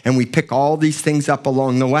liar. And we pick all these things up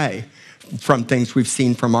along the way from things we've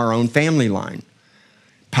seen from our own family line.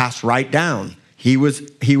 Passed right down. He was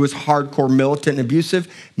hardcore militant and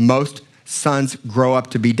abusive. Most sons grow up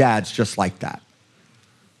to be dads just like that.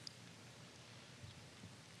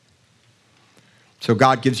 So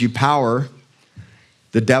God gives you power.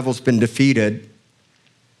 The devil's been defeated.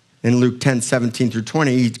 In Luke 10, 17 through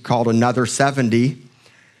 20, he called another 70.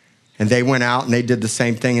 And they went out and they did the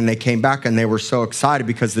same thing. And they came back and they were so excited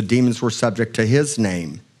because the demons were subject to his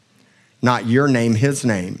name. Not your name, his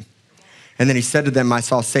name. And then he said to them, I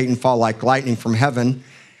saw Satan fall like lightning from heaven.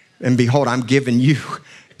 And behold, I'm giving you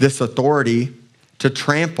this authority to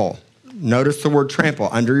trample. Notice the word trample,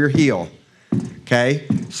 under your heel. Okay?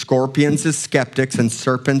 Scorpions is skeptics and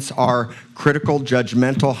serpents are critical,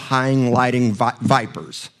 judgmental, highlighting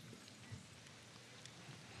vipers.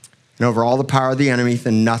 And over all the power of the enemy,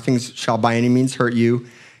 then nothing shall by any means hurt you.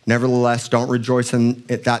 Nevertheless, don't rejoice in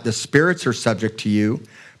it that the spirits are subject to you,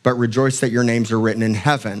 but rejoice that your names are written in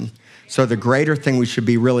heaven. So the greater thing we should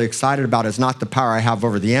be really excited about is not the power I have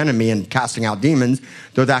over the enemy and casting out demons,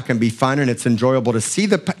 though that can be fun and it's enjoyable to see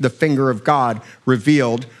the finger of God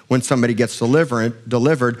revealed when somebody gets delivered.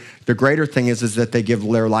 The greater thing is that they give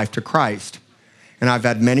their life to Christ. And I've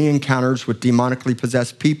had many encounters with demonically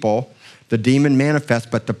possessed people. The demon manifests,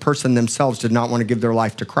 but the person themselves did not want to give their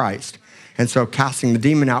life to Christ. And so casting the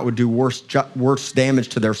demon out would do worse damage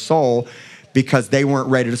to their soul because they weren't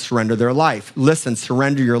ready to surrender their life. Listen,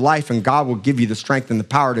 surrender your life and God will give you the strength and the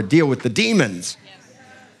power to deal with the demons.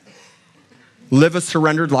 Yes. Live a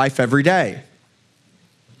surrendered life every day.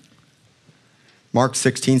 Mark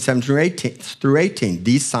 16, 17 through 18.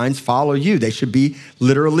 These signs follow you. They should be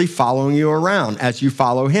literally following you around as you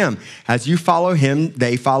follow him. As you follow him,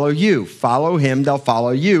 they follow you. Follow him, they'll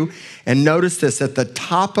follow you. And notice this, at the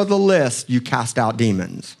top of the list, you cast out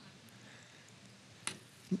demons.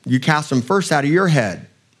 You cast them first out of your head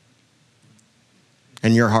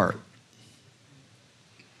and your heart.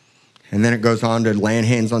 And then it goes on to laying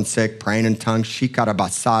hands on sick, praying in tongues,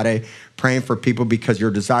 shikarabasare, praying for people because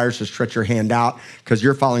your desire is to stretch your hand out because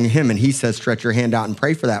you're following him and he says stretch your hand out and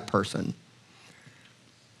pray for that person.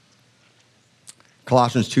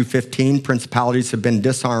 Colossians 2:15, principalities have been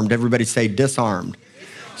disarmed. Everybody say disarmed.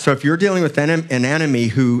 So if you're dealing with an enemy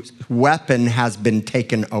whose weapon has been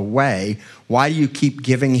taken away, why do you keep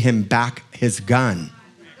giving him back his gun?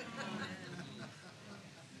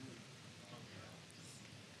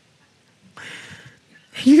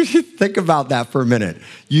 You should think about that for a minute.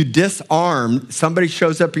 You disarm, somebody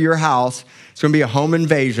shows up at your house, it's going to be a home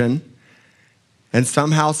invasion, and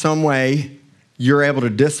somehow, some way, you're able to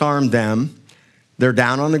disarm them. They're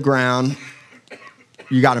down on the ground.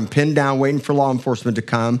 You got them pinned down, waiting for law enforcement to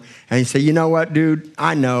come. And you say, you know what, dude?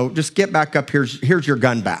 I know. Just get back up. Here's your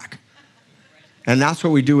gun back. And that's what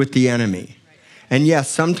we do with the enemy. And yes,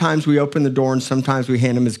 sometimes we open the door and sometimes we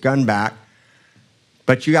hand him his gun back.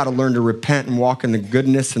 But you got to learn to repent and walk in the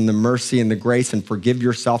goodness and the mercy and the grace and forgive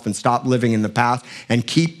yourself and stop living in the past and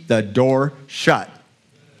keep the door shut.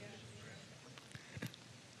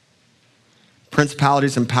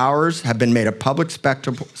 Principalities and powers have been made a public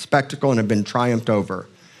spectacle and have been triumphed over.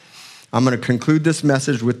 I'm going to conclude this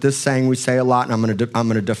message with this saying we say a lot, and I'm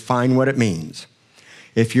going to define what it means.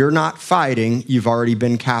 If you're not fighting, you've already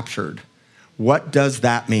been captured. What does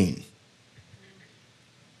that mean?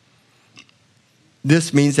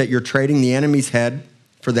 This means that you're trading the enemy's head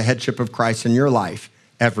for the headship of Christ in your life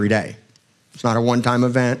every day. It's not a one-time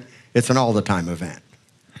event. It's an all-the-time event.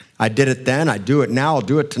 I did it then, I do it now, I'll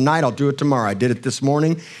do it tonight, I'll do it tomorrow. I did it this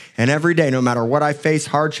morning, and every day, no matter what I face,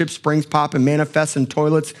 hardship, springs pop and manifest in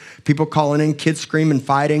toilets, people calling in, kids screaming,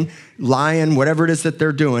 fighting, lying, whatever it is that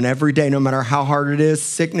they're doing, every day, no matter how hard it is,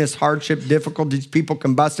 sickness, hardship, difficulties, people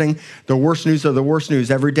combusting, the worst news of the worst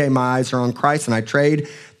news, every day my eyes are on Christ, and I trade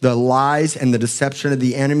the lies and the deception of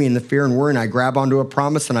the enemy and the fear and worry, and I grab onto a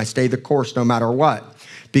promise, and I stay the course no matter what,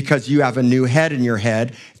 because you have a new head in your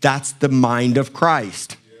head. That's the mind of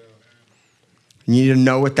Christ. You need to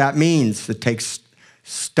know what that means. It takes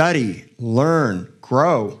study, learn,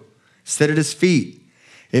 grow, sit at his feet.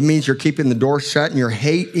 It means you're keeping the door shut and you're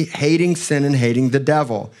hating sin and hating the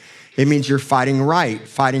devil. It means you're fighting right.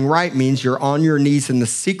 Fighting right means you're on your knees in the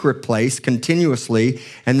secret place continuously,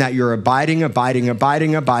 and that you're abiding. He's the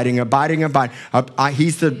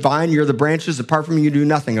vine, you're the branches. Apart from you, do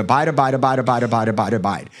nothing. Abide.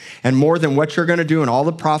 And more than what you're going to do and all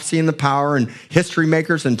the prophecy and the power and history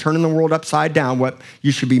makers and turning the world upside down, what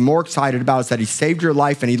you should be more excited about is that he saved your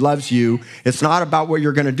life and he loves you. It's not about what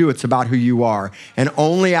you're going to do. It's about who you are. And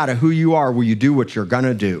only out of who you are will you do what you're going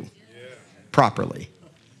to do properly.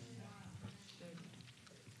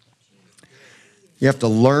 You have to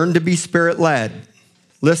learn to be Spirit-led.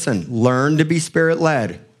 Listen, learn to be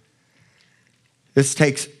Spirit-led. This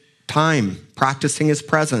takes time, practicing his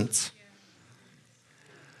presence.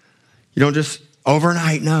 You don't just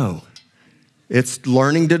overnight know. It's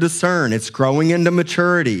learning to discern. It's growing into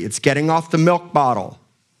maturity. It's getting off the milk bottle.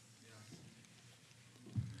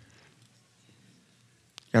 You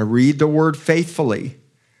gotta read the word faithfully.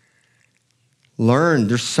 Learn.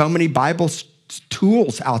 There's so many Bible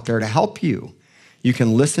tools out there to help you. You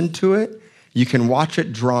can listen to it. You can watch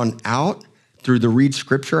it drawn out through the Read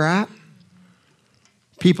Scripture app.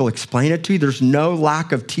 People explain it to you. There's no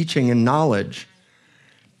lack of teaching and knowledge.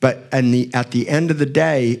 But at the end of the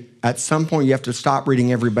day, at some point, you have to stop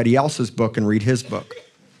reading everybody else's book and read his book.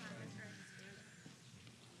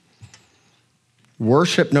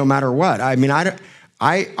 Worship no matter what. I mean,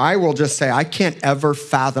 I will just say, I can't ever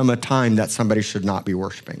fathom a time that somebody should not be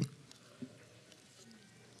worshiping.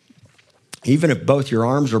 Even if both your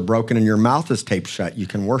arms are broken and your mouth is taped shut, you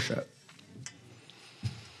can worship.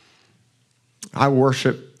 I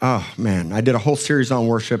worship, oh man, I did a whole series on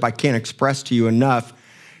worship. I can't express to you enough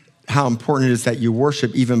how important it is that you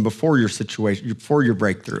worship even before your situation, before your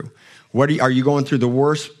breakthrough. Are you going through the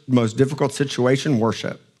worst, most difficult situation?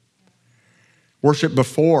 Worship. Worship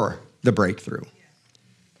before the breakthrough.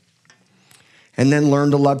 And then learn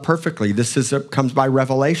to love perfectly. This comes by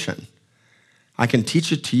revelation. I can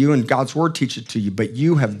teach it to you and God's word teach it to you, but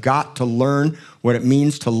you have got to learn what it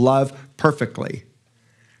means to love perfectly.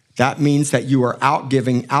 That means that you are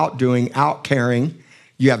outgiving, outdoing, outcaring.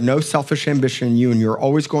 You have no selfish ambition in you, and you're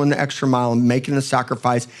always going the extra mile and making the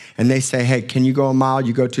sacrifice. And they say, hey, can you go a mile?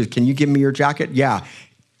 You go 2. Can you give me your jacket? Yeah.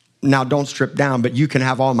 Now don't strip down, but you can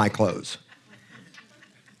have all my clothes.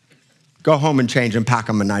 Go home and change and pack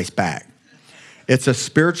them a nice bag. It's a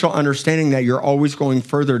spiritual understanding that you're always going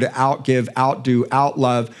further to outgive, outdo,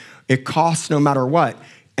 outlove. It costs no matter what.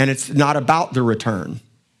 And it's not about the return.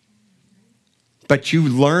 But you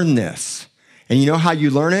learn this. And you know how you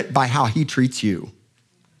learn it? By how he treats you.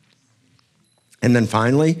 And then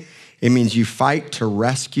finally, it means you fight to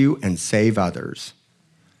rescue and save others.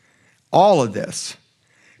 All of this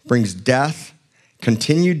brings death,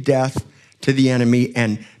 continued death to the enemy.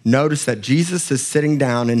 And notice that Jesus is sitting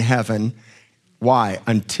down in heaven. Why?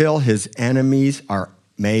 Until his enemies are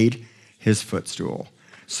made his footstool.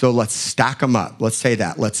 So let's stack them up. Let's say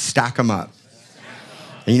that. Let's stack them up.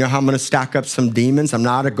 And you know how I'm going to stack up some demons? I'm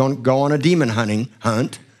not going to go on a demon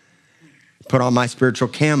hunt, put on my spiritual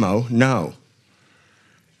camo. No.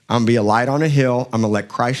 I'm going to be a light on a hill. I'm going to let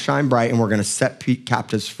Christ shine bright, and we're going to set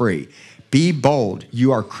captives free. Be bold.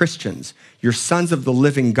 You are Christians. You're sons of the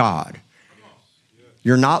living God.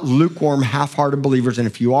 You're not lukewarm, half-hearted believers, and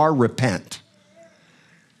if you are, repent.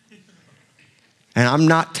 And I'm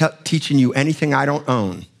not teaching you anything I don't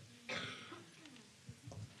own.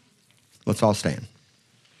 Let's all stand.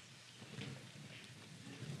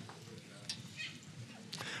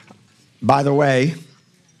 By the way,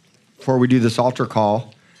 before we do this altar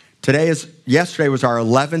call, yesterday was our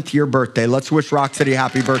 11th year birthday. Let's wish Rock City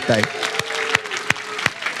happy birthday.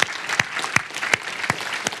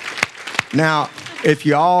 Now, if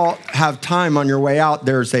you all have time on your way out,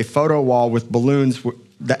 there's a photo wall with balloons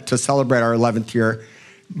to celebrate our 11th year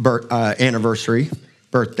anniversary,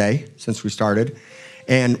 birthday, since we started.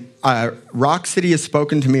 And Rock City has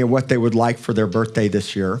spoken to me of what they would like for their birthday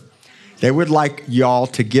this year. They would like y'all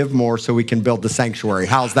to give more so we can build the sanctuary.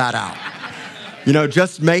 How's that out? You know,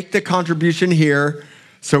 just make the contribution here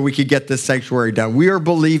so we could get this sanctuary done. We are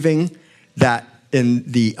believing that in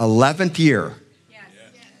the 11th year,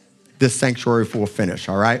 this sanctuary will finish,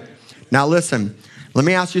 all right? Now listen, let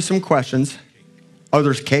me ask you some questions. Oh,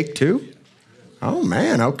 there's cake too? Oh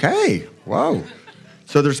man, okay, whoa.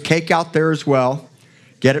 So there's cake out there as well.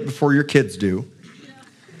 Get it before your kids do.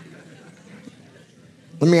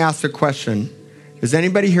 Let me ask the question. Is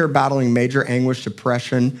anybody here battling major anguish,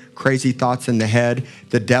 depression, crazy thoughts in the head?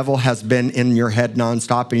 The devil has been in your head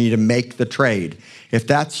nonstop and you need to make the trade. If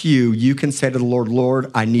that's you, you can say to the Lord,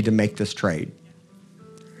 Lord, I need to make this trade.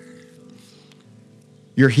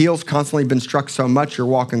 Your heel's constantly been struck so much, you're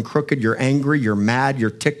walking crooked, you're angry, you're mad,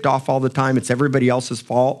 you're ticked off all the time. It's everybody else's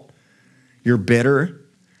fault. You're bitter.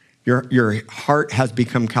 Your heart has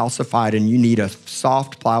become calcified and you need a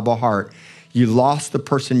soft, pliable heart. You lost the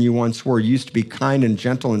person you once were. You used to be kind and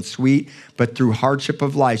gentle and sweet, but through hardship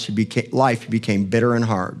of life, you became bitter and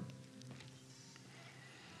hard.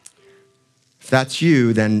 If that's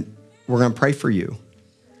you, then we're going to pray for you.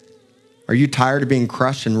 Are you tired of being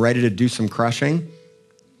crushed and ready to do some crushing?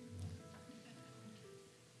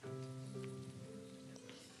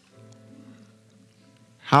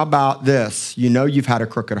 How about this? You know you've had a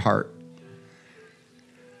crooked heart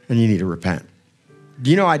and you need to repent. Do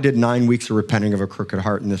you know I did 9 weeks of repenting of a crooked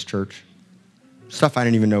heart in this church? Stuff I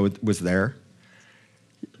didn't even know was there.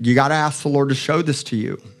 You got to ask the Lord to show this to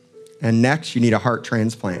you. And next, you need a heart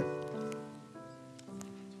transplant.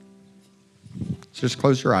 So just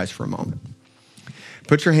close your eyes for a moment.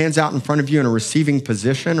 Put your hands out in front of you in a receiving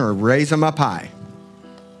position or raise them up high.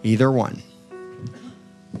 Either one.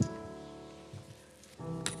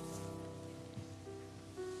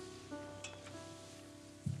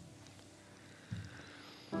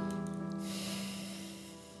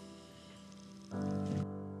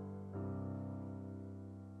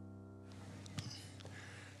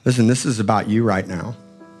 Listen, this is about you right now.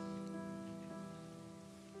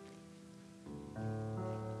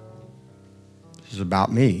 This is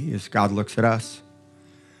about me. As God looks at us,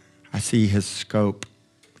 I see his scope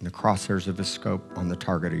and the crosshairs of his scope on the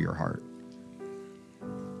target of your heart.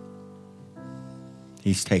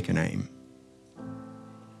 He's taken aim.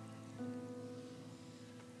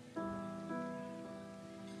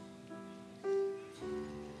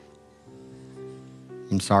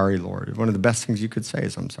 I'm sorry, Lord. One of the best things you could say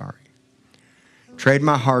is, I'm sorry. Trade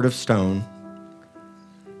my heart of stone,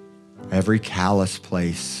 every callous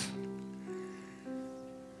place.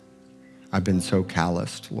 I've been so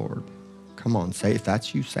calloused, Lord. Come on, say it. If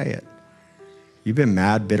that's you, say it. You've been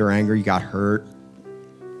mad, bitter, angry, you got hurt.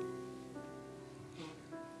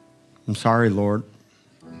 I'm sorry, Lord.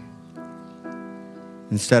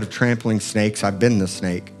 Instead of trampling snakes, I've been the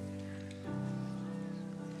snake.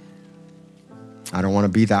 I don't want to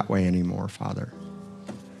be that way anymore, Father.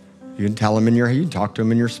 You can tell him you can talk to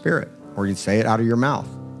him in your spirit, or you can say it out of your mouth.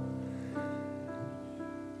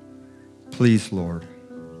 Please, Lord,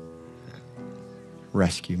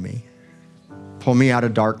 rescue me. Pull me out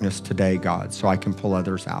of darkness today, God, so I can pull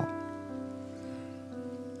others out.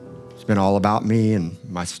 It's been all about me and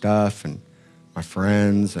my stuff and my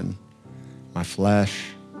friends and my flesh.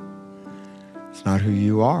 It's not who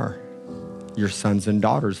you are. You're sons and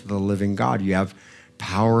daughters of the living God. You have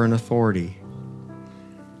power and authority.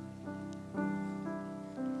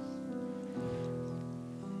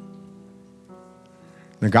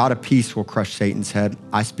 The God of peace will crush Satan's head.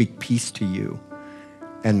 I speak peace to you.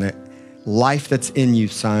 And the life that's in you,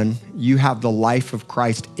 son, you have the life of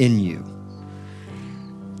Christ in you.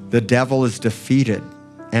 The devil is defeated,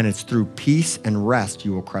 and it's through peace and rest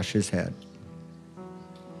you will crush his head.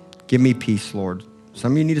 Give me peace, Lord.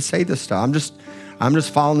 Some of you need to say this stuff. I'm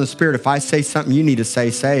just following the Spirit. If I say something you need to say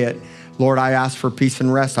it. Lord, I ask for peace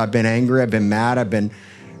and rest. I've been angry. I've been mad. I've been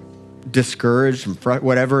discouraged,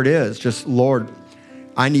 whatever it is. Just, Lord,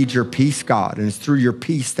 I need your peace, God. And it's through your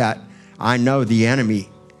peace that I know the enemy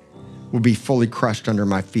will be fully crushed under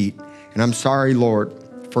my feet. And I'm sorry, Lord,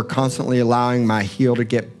 for constantly allowing my heel to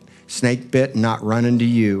get snake bit and not running to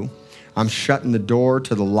you. I'm shutting the door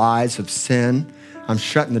to the lies of sin. I'm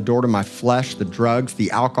shutting the door to my flesh, the drugs,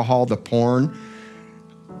 the alcohol, the porn.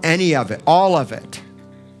 Any of it, all of it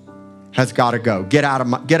has got to go. Get out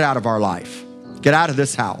of our life. Get out of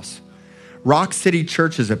this house. Rock City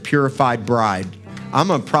Church is a purified bride. I'm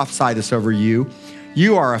going to prophesy this over you.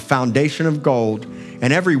 You are a foundation of gold,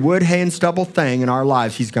 and every wood, hay, and stubble thing in our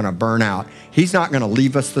lives, he's going to burn out. He's not going to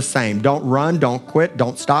leave us the same. Don't run, don't quit,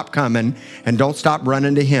 don't stop coming, and don't stop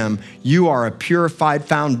running to him. You are a purified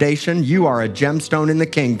foundation. You are a gemstone in the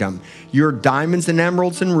kingdom. You're diamonds and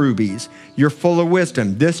emeralds and rubies. You're full of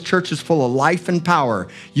wisdom. This church is full of life and power.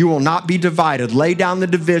 You will not be divided. Lay down the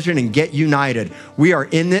division and get united. We are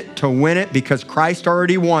in it to win it because Christ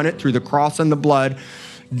already won it through the cross and the blood.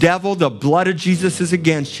 Devil, the blood of Jesus is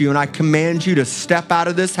against you, and I command you to step out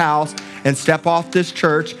of this house and step off this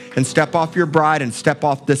church and step off your bride and step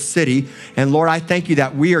off this city. And Lord, I thank you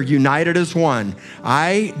that we are united as one.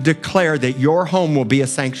 I declare that your home will be a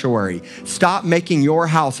sanctuary. Stop making your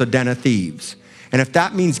house a den of thieves. And if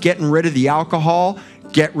that means getting rid of the alcohol,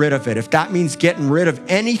 get rid of it. If that means getting rid of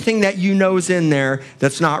anything that you know is in there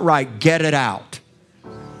that's not right, get it out.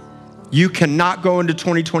 You cannot go into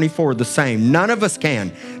 2024 the same. None of us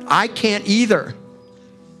can. I can't either.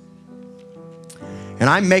 And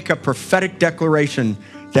I make a prophetic declaration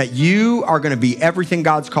that you are going to be everything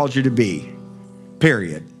God's called you to be,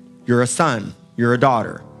 period. You're a son. You're a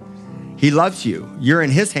daughter. He loves you. You're in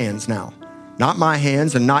his hands now. Not my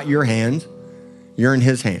hands and not your hands. You're in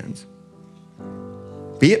his hands.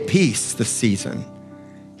 Be at peace this season.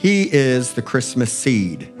 He is the Christmas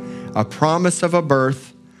seed, a promise of a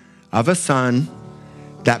birth of a son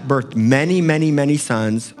that birthed many, many, many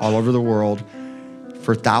sons all over the world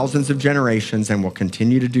for thousands of generations and will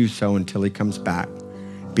continue to do so until he comes back.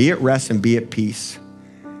 Be at rest and be at peace.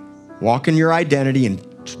 Walk in your identity and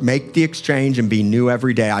make the exchange and be new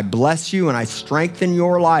every day. I bless you and I strengthen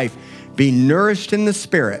your life. Be nourished in the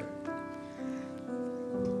Spirit.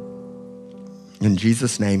 In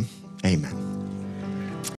Jesus' name, amen.